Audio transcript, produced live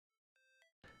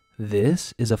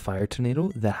This is a fire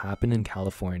tornado that happened in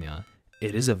California.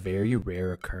 It is a very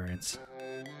rare occurrence.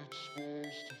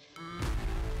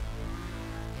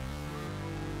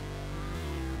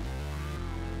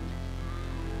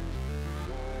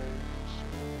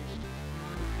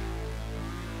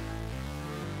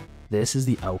 This is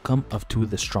the outcome of two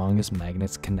of the strongest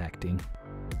magnets connecting.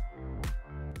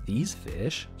 These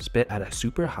fish spit at a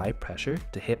super high pressure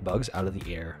to hit bugs out of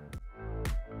the air.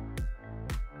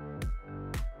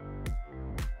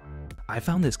 I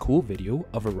found this cool video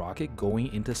of a rocket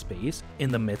going into space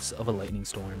in the midst of a lightning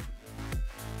storm.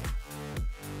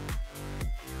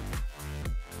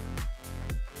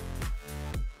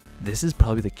 This is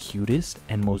probably the cutest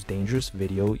and most dangerous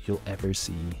video you'll ever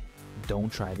see.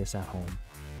 Don't try this at home.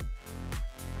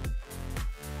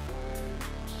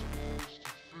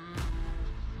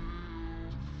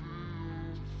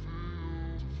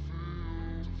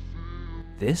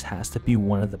 This has to be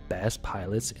one of the best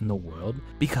pilots in the world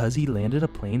because he landed a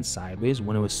plane sideways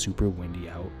when it was super windy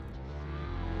out.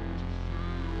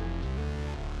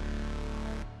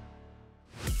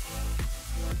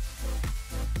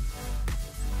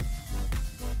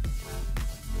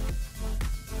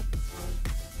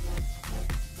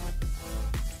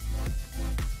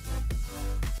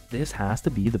 This has to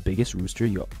be the biggest rooster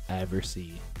you'll ever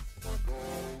see.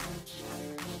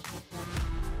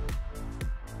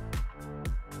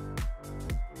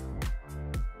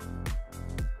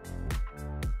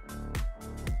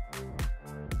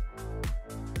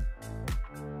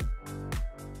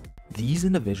 These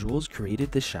individuals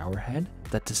created this shower head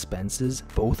that dispenses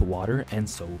both water and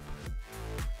soap.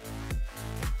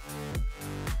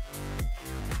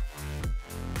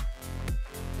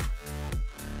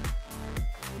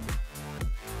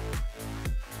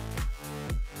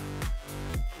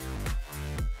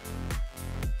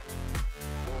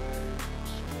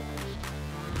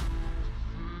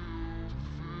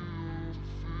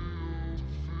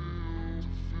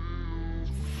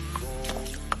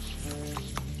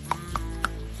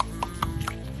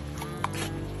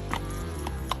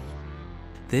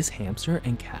 This hamster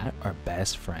and cat are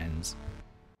best friends.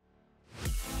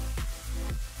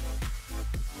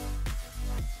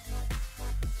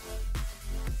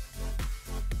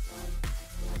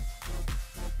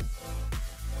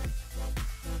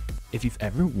 If you've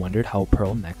ever wondered how a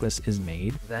pearl necklace is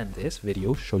made, then this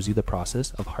video shows you the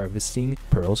process of harvesting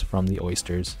pearls from the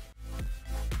oysters.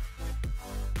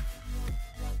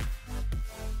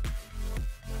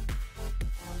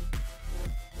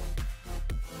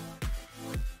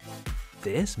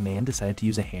 This man decided to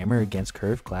use a hammer against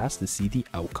curved glass to see the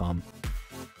outcome.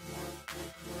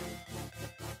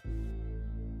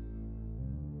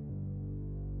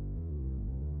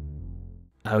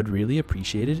 I would really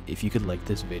appreciate it if you could like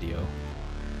this video.